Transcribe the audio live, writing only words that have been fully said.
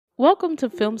Welcome to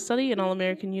Film Study, an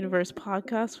All-American Universe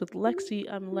podcast with Lexi.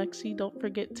 I'm Lexi. Don't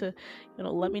forget to,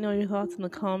 let me know your thoughts in the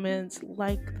comments,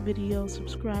 like the video,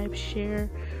 subscribe, share,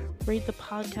 rate the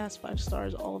podcast 5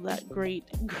 stars, all of that great,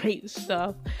 great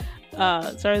stuff.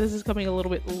 Sorry, this is coming a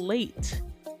little bit late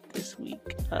this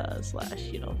week,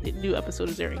 the new episode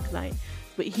is airing tonight.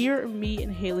 But here are me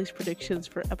and Haley's predictions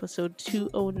for episode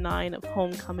 209 of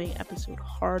Homecoming, episode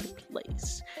Hard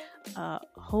Place.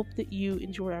 Hope that you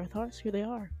enjoy our thoughts. Here they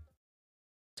are.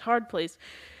 Hard Place.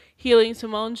 Healing,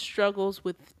 Simone struggles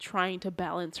with trying to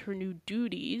balance her new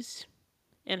duties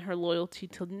and her loyalty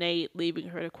to Nate, leaving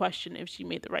her to question if she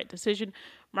made the right decision.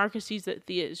 Marcus sees that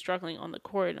Thea is struggling on the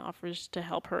court and offers to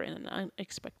help her in an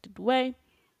unexpected way.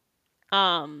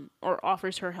 Or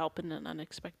offers her help in an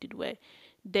unexpected way.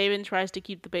 Damon tries to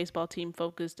keep the baseball team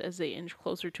focused as they inch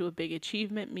closer to a big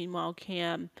achievement. Meanwhile,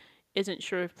 Cam isn't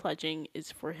sure if pledging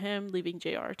is for him, leaving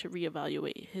JR to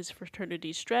reevaluate his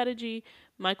fraternity strategy.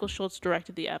 Michael Schultz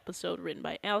directed the episode, written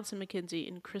by Allison McKenzie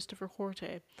and Christopher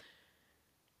Horte.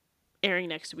 Airing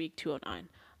next week, 209.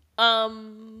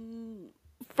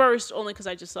 First, only because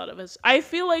I just thought of this. I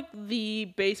feel like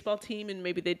the baseball team, and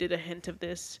maybe they did a hint of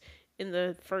this in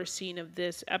the first scene of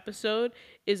this episode,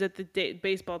 is that the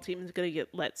baseball team is going to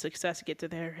let success get to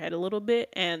their head a little bit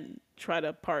and try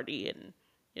to party and,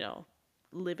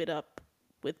 live it up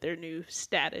with their new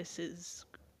status as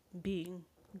being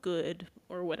good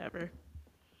or whatever.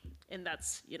 And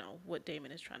that's, what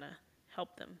Damon is trying to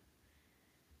help them.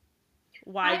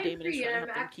 Why Damon is trying to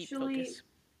help them keep focus.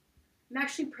 I'm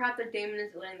actually proud that Damon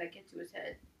is letting that get to his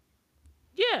head.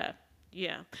 Yeah.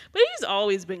 But he's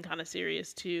always been kind of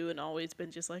serious, too, and always been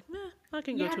just like, I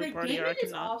can go to a party or I cannot. Damon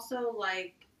is also,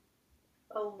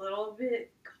 a little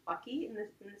bit cocky in the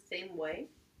same way.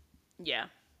 Yeah,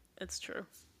 it's true.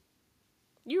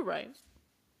 You're right.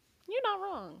 You're not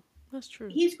wrong. That's true.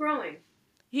 He's growing.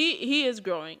 He is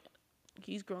growing.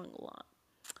 He's growing a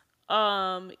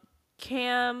lot.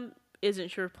 Cam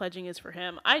isn't sure if pledging is for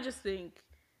him. I just think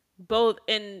both,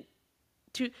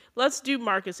 let's do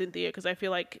Marcus and Thea, because I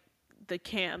feel like the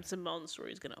Cam Simone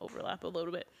story is going to overlap a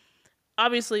little bit.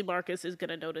 Obviously, Marcus is going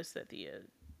to notice that Thea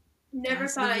never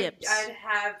thought I'd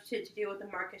have to deal with the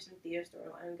Marcus and Thea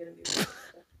storyline. I'm going to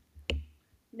be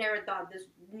never thought this.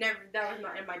 That was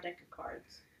not in my deck of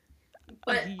cards.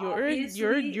 But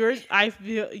I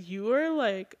feel you are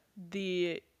like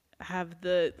have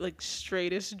the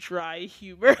straightest dry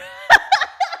humor.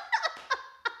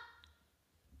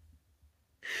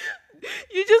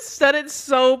 You just said it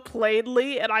so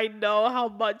plainly, and I know how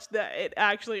much that it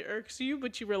actually irks you,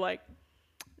 but you were like,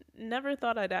 never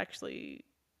thought I'd actually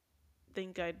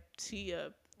think I'd see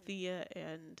a Thea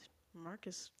and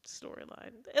Marcus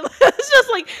storyline. It's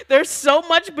just like, there's so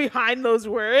much behind those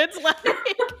words.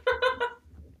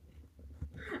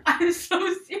 I'm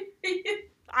so serious.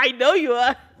 I know you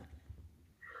are.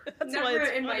 That's never why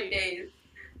it's in funny. My days.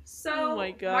 So, oh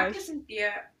my gosh. Marcus and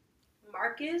Thea.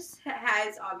 Marcus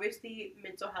has obviously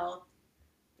mental health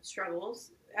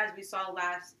struggles, as we saw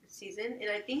last season, and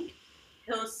I think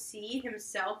he'll see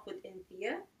himself within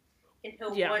Thea, and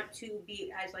he'll want to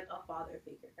be as a father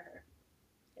figure to her.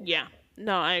 Yeah.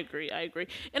 No, I agree.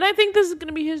 And I think this is going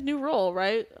to be his new role,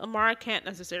 right? Amara can't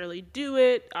necessarily do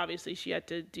it. Obviously, she had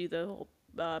to do the whole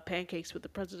pancakes with the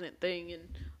president thing and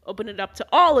open it up to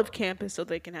all of campus so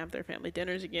they can have their family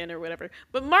dinners again or whatever.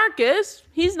 But Marcus,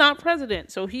 he's not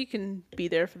president, so he can be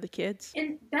there for the kids.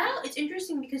 And it's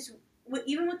interesting because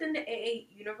even within the AA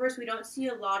universe, we don't see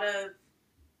a lot of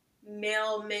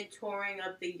male mentoring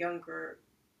of the younger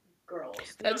girls.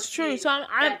 That's true. So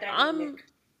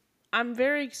I'm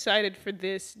very excited for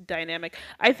this dynamic.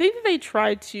 I think that they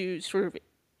tried to sort of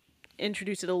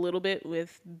introduce it a little bit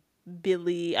with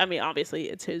Billy. I mean, obviously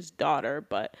it's his daughter,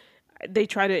 but they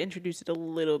try to introduce it a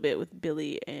little bit with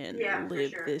Billy and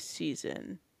Liv this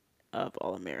season of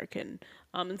All American.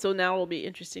 And so now it'll be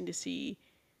interesting to see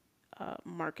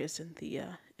Marcus and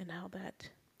Thea and how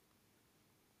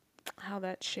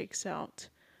that shakes out.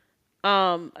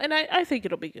 And I think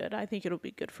it'll be good. I think it'll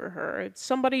be good for her. It's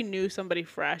somebody new, somebody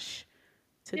fresh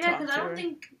to talk to her. Yeah, because I don't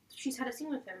think she's had a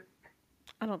scene with him.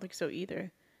 I don't think so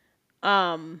either.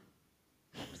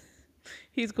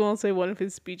 He's going to say one of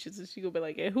his speeches and she's going to be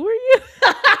like, hey, who are you?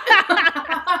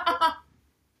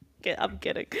 Okay, I'm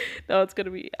kidding. No, it's going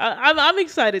to be... I'm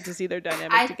excited to see their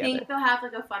dynamic together. I think they'll have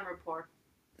a fun rapport.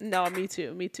 No, me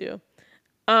too.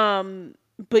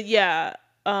 But yeah,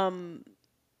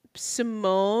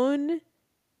 Simone,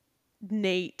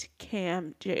 Nate,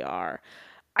 Cam, JR.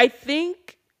 I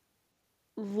think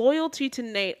loyalty to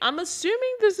Nate. I'm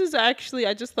assuming this is actually,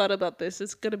 I just thought about this.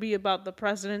 It's going to be about the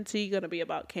presidency, going to be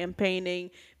about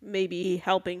campaigning, maybe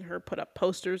helping her put up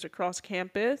posters across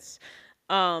campus.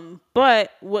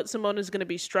 But what Simone is going to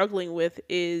be struggling with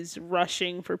is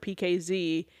rushing for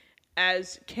PKZ,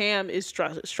 as Cam is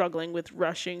struggling with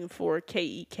rushing for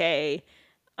KEK.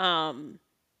 And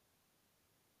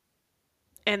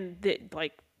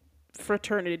like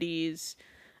fraternities.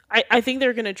 I think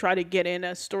they're going to try to get in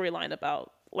a storyline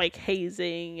about like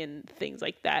hazing and things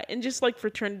like that, and just like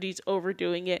fraternities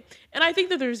overdoing it. And I think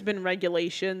that there's been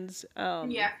regulations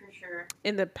yeah, for sure,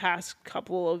 in the past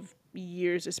couple of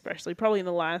years, especially probably in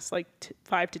the last like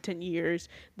 5 to 10 years,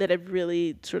 that have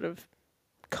really sort of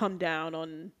come down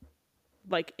on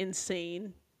like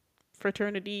insane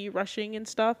fraternity rushing and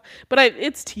stuff. But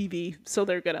it's TV, so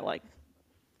they're gonna like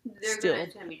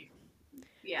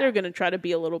they're gonna try to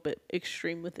be a little bit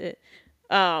extreme with it.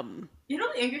 You know,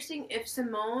 interesting, if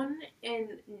Simone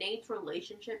and Nate's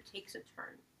relationship takes a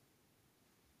turn,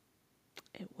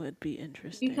 it would be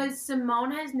interesting because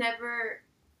Simone has never.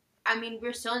 I mean,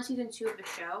 we're still in season 2 of the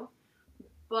show,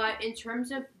 but in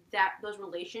terms of those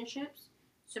relationships,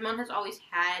 Simone has always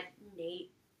had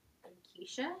Nate and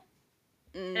Keisha,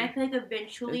 and I feel like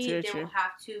eventually there will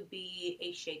have to be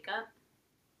a shakeup.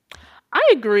 I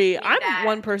agree. I'm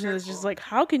one person that's just like,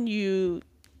 how can you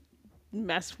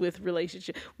mess with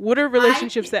relationships? What are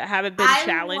relationships that haven't been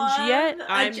challenged yet?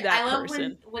 I'm that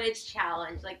person. When it's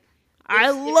challenged, like I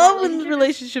love when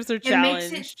relationships are challenged.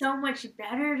 It makes it so much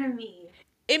better to me.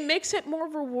 It makes it more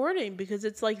rewarding because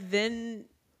it's like then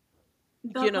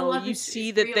you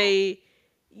see that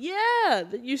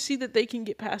you see that they can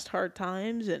get past hard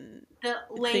times and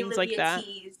things like that.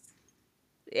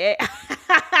 Yeah.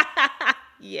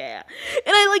 Yeah.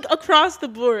 And I like across the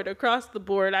board.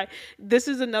 This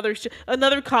is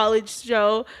another college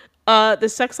show, The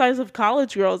Sex Lives of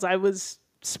College Girls. I was,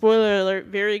 spoiler alert,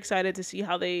 very excited to see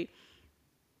how they,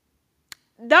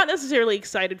 not necessarily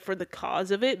excited for the cause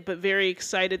of it, but very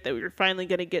excited that we were finally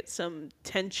going to get some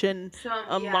tension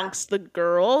amongst the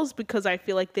girls, because I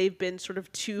feel like they've been sort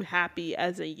of too happy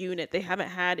as a unit. They haven't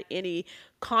had any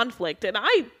conflict. And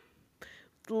I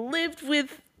lived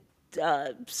with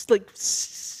like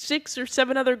 6 or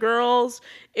 7 other girls.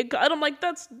 I'm like,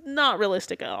 that's not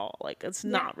realistic at all. Like, it's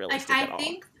not realistic at all.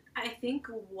 I think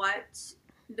what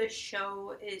the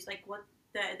show is, like, what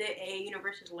the AA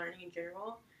universe is learning in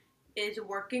general is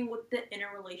working with the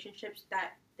inner relationships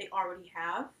that they already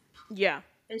have. Yeah.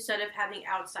 Instead of having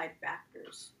outside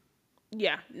factors.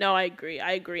 Yeah. No, I agree.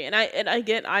 And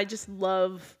I just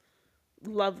love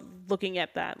looking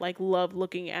at that. Like, love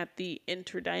looking at the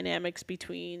interdynamics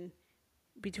between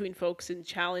folks and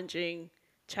challenging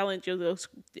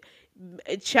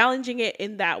it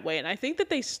in that way. And I think that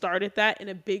they started that in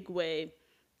a big way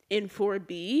in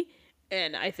 4B,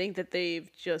 and I think that they've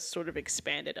just sort of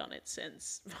expanded on it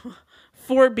since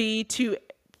 4B to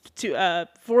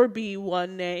 4B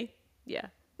 1A. Yeah.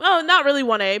 Well, not really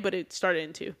 1A, but it started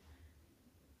in 2.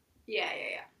 Yeah.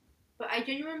 But I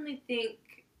genuinely think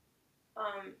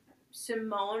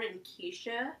Simone and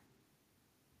Keisha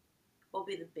will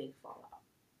be the big fallout.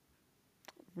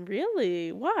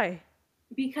 Really? Why?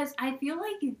 Because I feel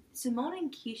like Simone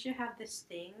and Keisha have this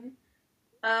thing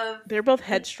of... They're both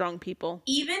headstrong people.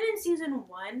 Even in season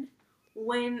 1,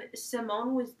 when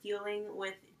Simone was dealing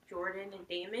with Jordan and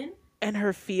Damon... And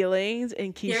her feelings,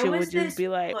 and Keisha would just be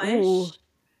like, push. Ooh.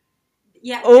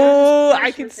 Yeah. Oh,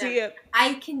 I can see it.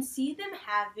 I can see them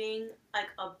having, like,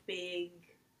 a big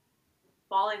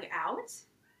falling out.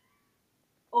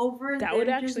 Over that would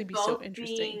actually be so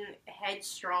interesting. Being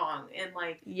headstrong and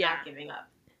like not giving up.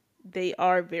 They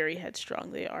are very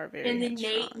headstrong. And then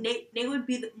Nate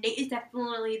is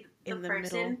definitely the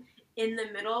person in the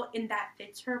middle, and that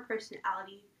fits her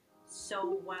personality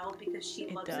so well because she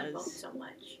loves them both so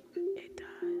much. It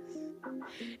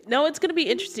does. No, it's gonna be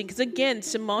interesting because again,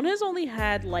 Simone has only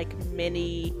had like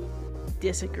many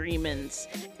disagreements,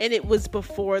 and it was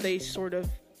before they sort of.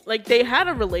 Like, they had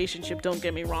a relationship, don't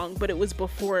get me wrong, but it was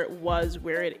before it was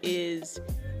where it is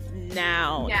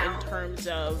now in terms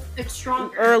of... It's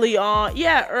stronger. Early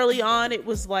on, it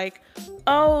was like,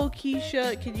 oh,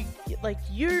 Keisha, can you... Like,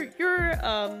 your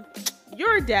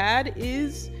dad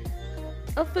is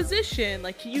a physician.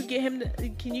 Like, can you get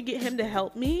him to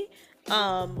help me?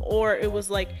 Or it was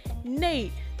like,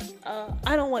 Nate,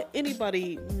 I don't want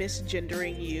anybody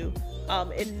misgendering you.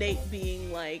 And Nate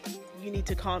being like... you need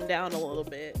to calm down a little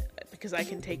bit because I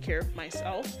can take care of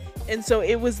myself. And so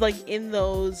it was like in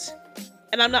those,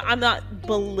 and I'm not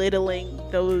belittling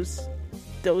those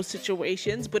those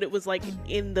situations, but it was like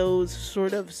in those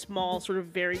sort of small, sort of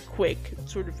very quick,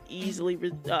 sort of easily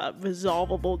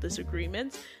resolvable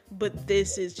disagreements. But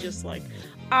this is just like,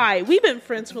 we've been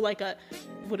friends for like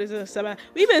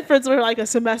we've been friends for like a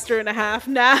semester and a half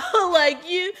now. Like,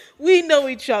 we know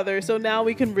each other, so now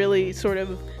we can really sort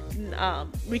of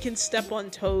we can step on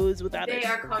toes without it. They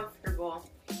are comfortable.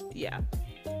 Yeah.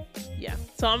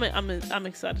 So I'm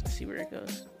excited to see where it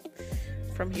goes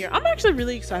from here. I'm actually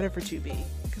really excited for 2B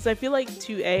because I feel like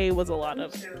 2A was a lot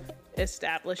of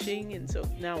establishing, and so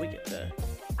now we get to.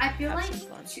 I feel like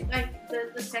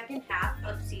the second half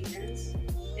of seasons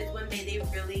is when they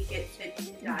really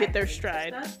get their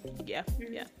stride. Yeah,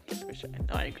 get their stride.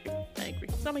 No, I agree.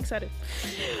 So I'm excited.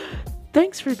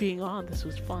 Thanks for being on. This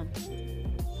was fun.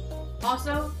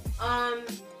 Also,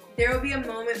 there will be a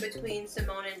moment between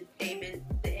Simone and Damon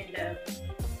at the end of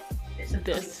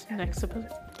this next episode.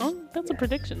 Oh, that's a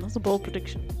prediction. That's a bold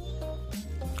prediction.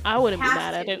 I wouldn't be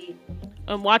mad at it.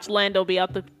 And watch Lando be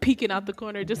peeking out the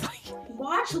corner, just like.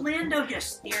 Watch Lando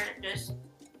just staring at this.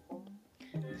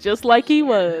 Just like he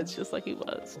was.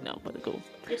 No, but cool.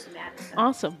 Just mad.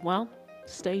 Awesome. Well,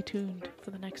 stay tuned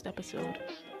for the next episode.